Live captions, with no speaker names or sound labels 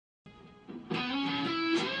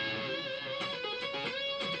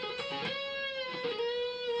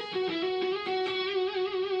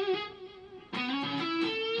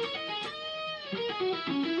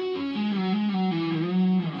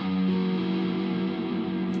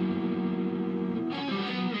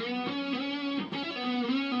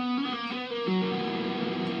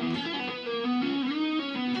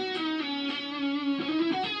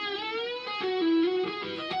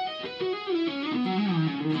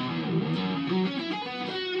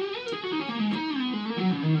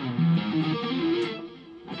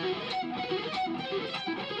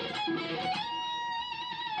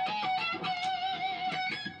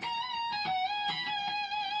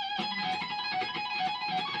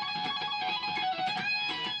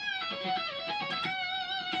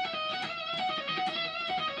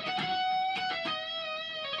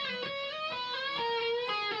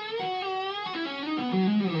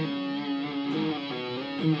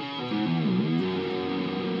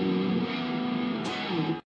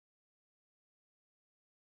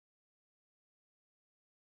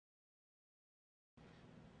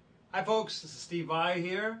Hi folks, this is Steve Vai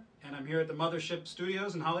here, and I'm here at the Mothership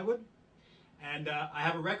Studios in Hollywood. And I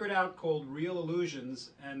have a record out called Real Illusions,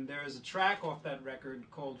 and there's a track off that record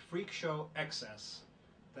called Freak Show Excess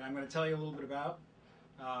that I'm going to tell you a little bit about.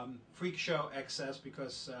 Freak Show Excess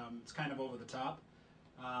because it's kind of over the top.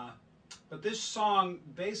 But this song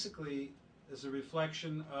basically is a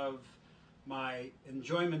reflection of my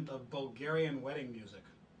enjoyment of Bulgarian wedding music.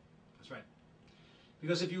 That's right.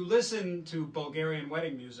 Because if you listen to Bulgarian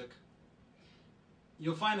wedding music,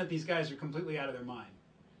 you'll find that these guys are completely out of their mind,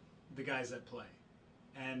 the guys that play.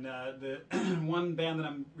 And the one band that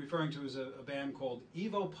I'm referring to is a band called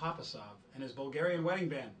Ivo Popasov and his Bulgarian wedding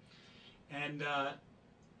band. And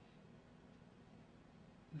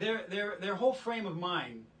their whole frame of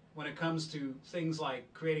mind when it comes to things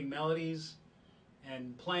like creating melodies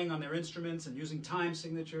and playing on their instruments and using time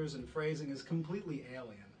signatures and phrasing is completely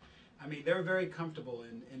alien. I mean, they're very comfortable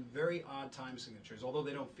in very odd time signatures, although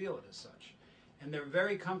they don't feel it as such. And they're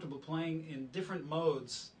very comfortable playing in different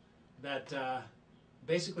modes that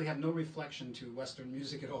basically have no reflection to Western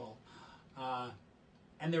music at all.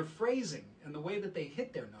 And their phrasing and the way that they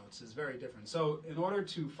hit their notes is very different. So in order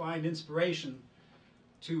to find inspiration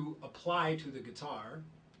to apply to the guitar,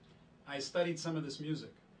 I studied some of this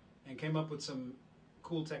music and came up with some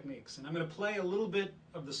cool techniques. And I'm going to play a little bit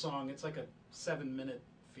of the song. It's like a 7-minute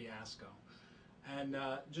fiasco. And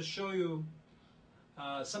just show you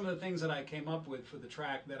some of the things that I came up with for the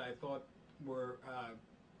track that I thought were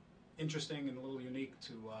interesting and a little unique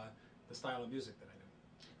to the style of music that I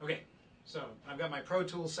do. Okay, so I've got my Pro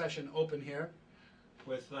Tools session open here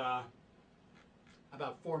with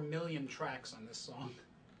about 4 million tracks on this song.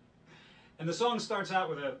 And the song starts out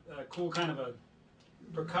with a cool kind of a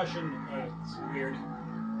percussion, it's weird.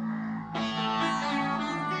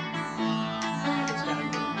 It's kind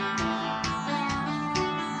of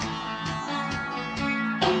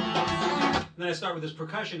and then I start with this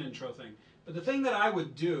percussion intro thing. But the thing that I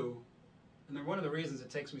would do, and one of the reasons it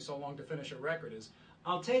takes me so long to finish a record is,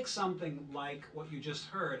 I'll take something like what you just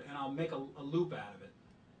heard and I'll make a loop out of it.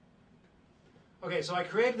 Okay, so I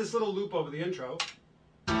created this little loop over the intro.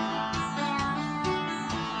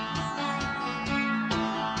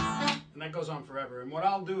 And that goes on forever. And what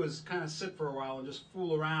I'll do is kind of sit for a while and just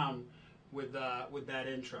fool around with that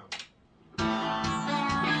intro.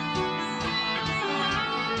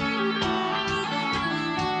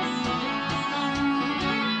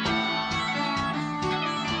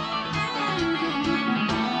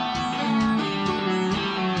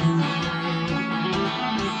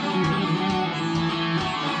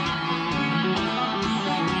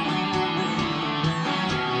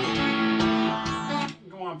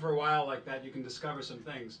 For a while like that, you can discover some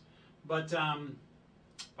things. But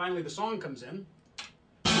finally the song comes in.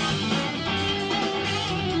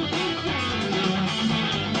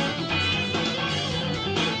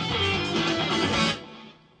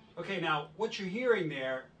 Okay, now what you're hearing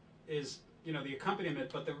there is, you know, the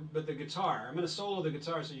accompaniment, but the guitar. I'm going to solo the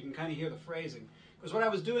guitar so you can kind of hear the phrasing. Because what I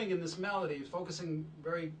was doing in this melody is focusing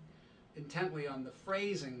very intently on the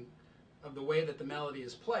phrasing of the way that the melody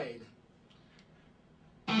is played.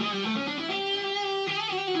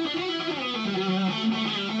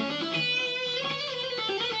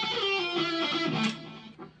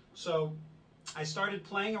 So I started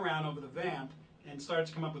playing around over the vamp and started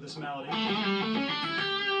to come up with this melody.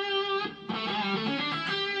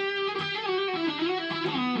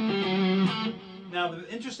 Now the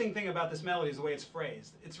interesting thing about this melody is the way it's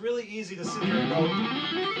phrased. It's really easy to sit here and go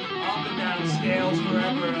up and down scales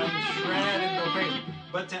forever and shred and go crazy.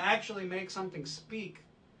 But to actually make something speak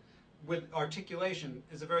with articulation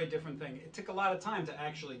is a very different thing. It took a lot of time to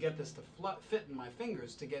actually get this to fit in my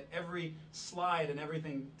fingers, to get every slide and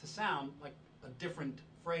everything to sound like a different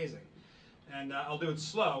phrasing. And I'll do it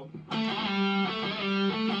slow.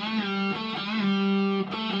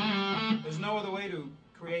 There's no other way to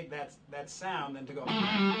create that sound than to go.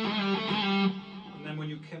 And then when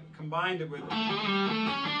you combined it with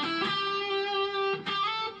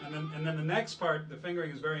and then the next part, the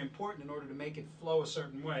fingering is very important in order to make it flow a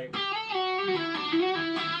certain way.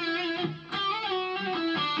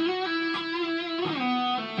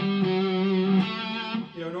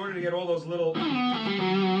 You know, in order to get all those little,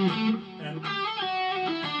 and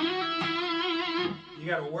you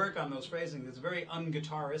got to work on those phrasings. It's very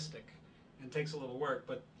un-guitaristic and takes a little work,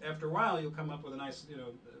 but after a while you'll come up with a nice, you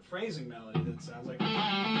know, phrasing melody that sounds like.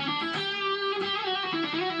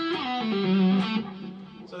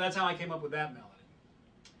 So that's how I came up with that melody.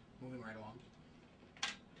 Moving right along.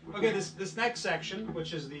 Okay, this next section,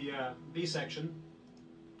 which is the B section,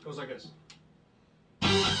 goes like this.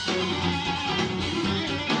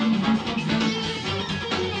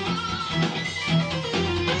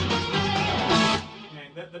 Okay,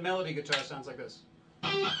 the melody guitar sounds like this.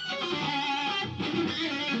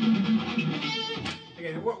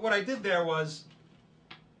 Okay, what I did there was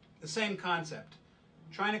the same concept,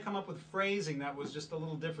 trying to come up with phrasing that was just a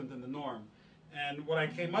little different than the norm. And what I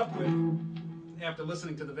came up with after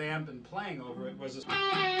listening to the vamp and playing over it was this.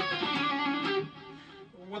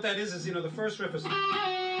 What that is, you know, the first riff is,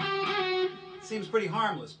 seems pretty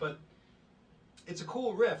harmless, but it's a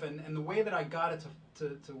cool riff, and the way that I got it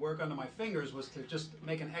to work under my fingers was to just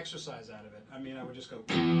make an exercise out of it. I mean, I would just go.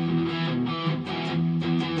 I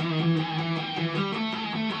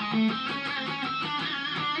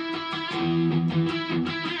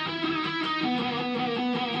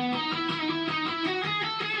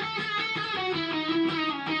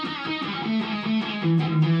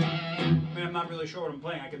mean, I'm not really sure what I'm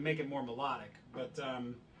playing. I can make it more melodic, but I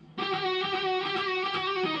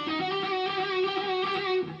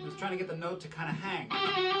was trying to get the note to kind of hang.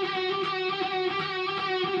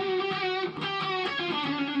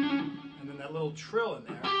 And then that little trill in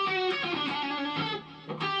there.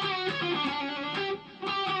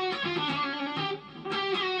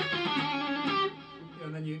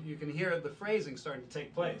 And then you can hear the phrasing starting to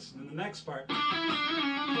take place. And then the next part,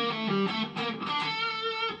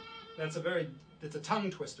 it's a tongue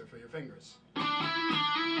twister for your fingers.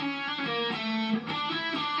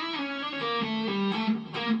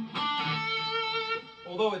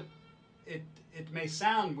 Although it may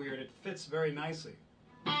sound weird, it fits very nicely.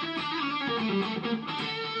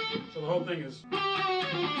 So the whole thing is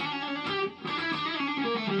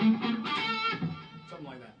something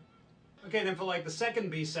like that. Okay, then for like the second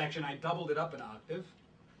B section, I doubled it up an octave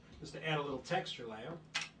just to add a little texture layer.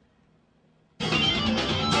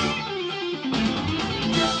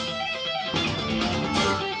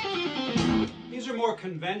 These are more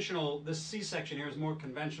conventional. This C section here is more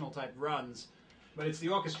conventional type runs, but it's the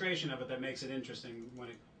orchestration of it that makes it interesting when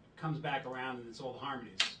it comes back around and it's all the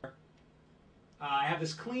harmonies. I have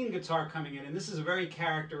this clean guitar coming in, and this is very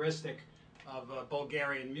characteristic of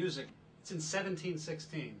Bulgarian music. It's in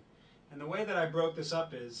 17/16, and the way that I broke this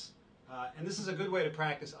up is, and this is a good way to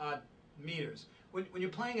practice odd meters. When you're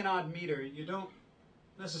playing an odd meter, you don't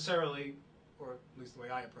necessarily, or at least the way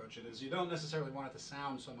I approach it is, you don't necessarily want it to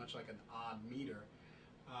sound so much like an odd meter,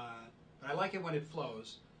 but I like it when it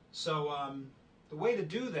flows. So the way to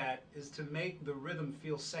do that is to make the rhythm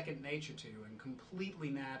feel second nature to you and completely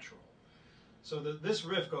natural. So this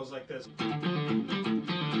riff goes like this.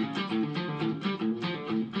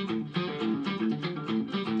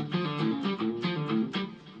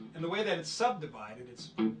 And the way that it's subdivided,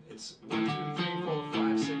 it's 1, 2, 3, 4,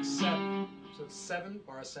 5, 6, 7. So it's 7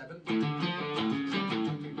 bar 7.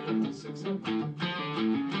 6, 7.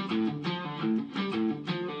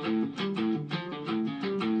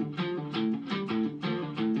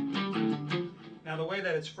 Now the way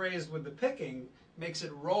that it's phrased with the picking makes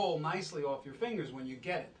it roll nicely off your fingers when you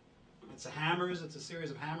get it. It's a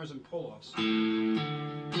series of hammers and pull-offs.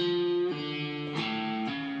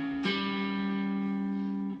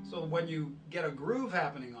 So when you get a groove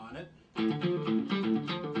happening on it,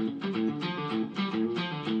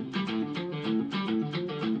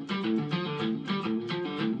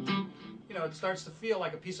 you know, it starts to feel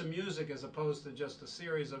like a piece of music as opposed to just a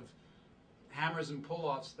series of hammers and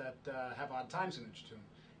pull-offs that have odd time signature to them.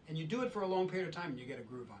 And you do it for a long period of time and you get a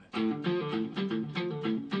groove on it.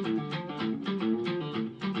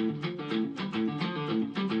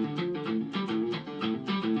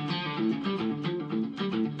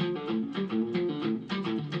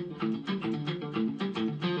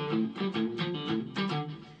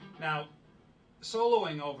 Now,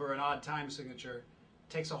 soloing over an odd time signature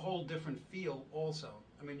takes a whole different feel also.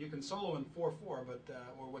 I mean, you can solo in 4/4, but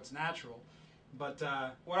or what's natural. But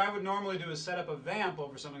what I would normally do is set up a vamp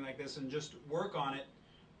over something like this and just work on it,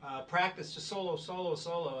 practice just solo,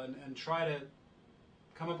 and try to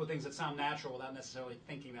come up with things that sound natural without necessarily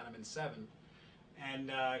thinking that I'm in 7. And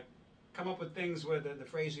come up with things where the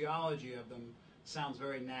phraseology of them sounds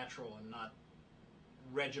very natural and not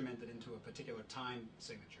regimented into a particular time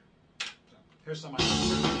signature. So here's some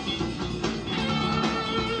ideas.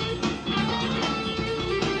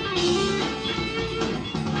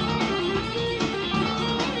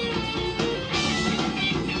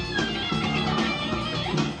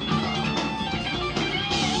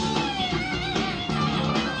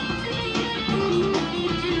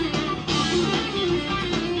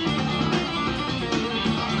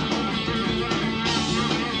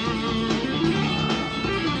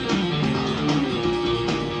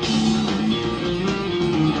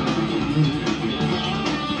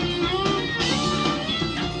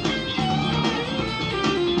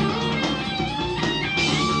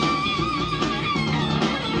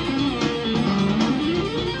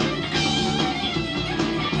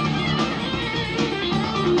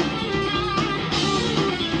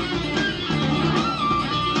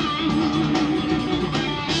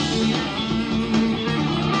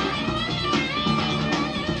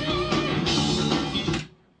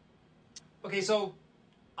 Okay, so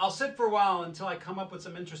I'll sit for a while until I come up with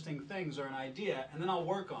some interesting things or an idea, and then I'll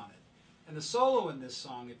work on it. And the solo in this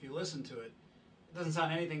song, if you listen to it, it doesn't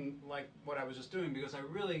sound anything like what I was just doing, because I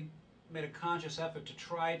really made a conscious effort to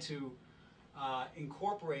try to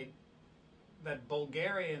incorporate that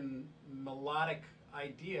Bulgarian melodic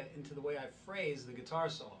idea into the way I phrase the guitar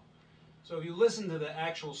solo. So if you listen to the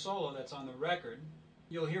actual solo that's on the record,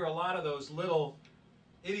 you'll hear a lot of those little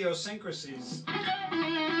idiosyncrasies,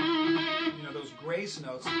 you know, those grace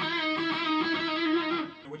notes,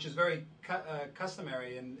 which is very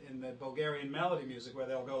customary in the Bulgarian melody music, where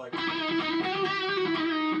they'll go like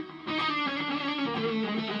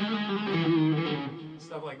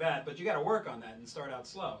stuff like that. But you got to work on that and start out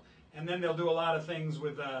slow. And then they'll do a lot of things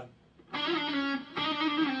with you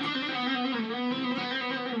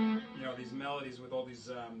know, these melodies with all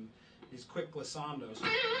these quick glissandos.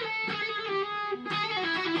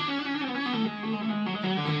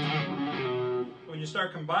 When you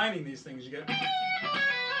start combining these things, you get, you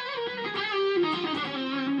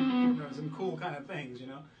know, some cool kind of things, you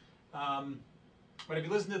know. But if you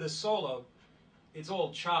listen to this solo, it's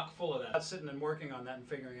all chock full of that. I'm sitting and working on that and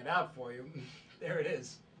figuring it out for you. There it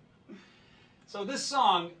is. So this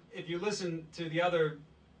song, if you listen to the other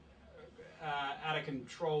out of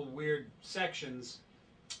control, weird sections,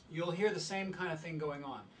 you'll hear the same kind of thing going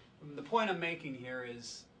on. And the point I'm making here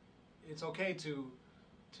is, it's okay to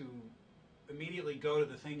immediately go to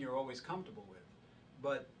the thing you're always comfortable with.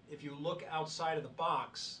 But if you look outside of the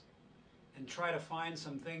box and try to find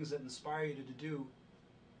some things that inspire you to do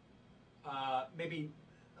maybe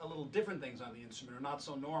a little different things on the instrument, or not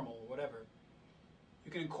so normal, or whatever,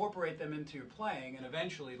 you can incorporate them into your playing, and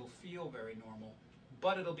eventually it'll feel very normal,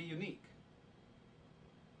 but it'll be unique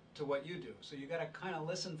to what you do. So you got to kind of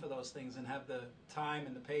listen for those things and have the time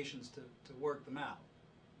and the patience to work them out.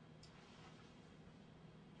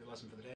 Your lesson for the day.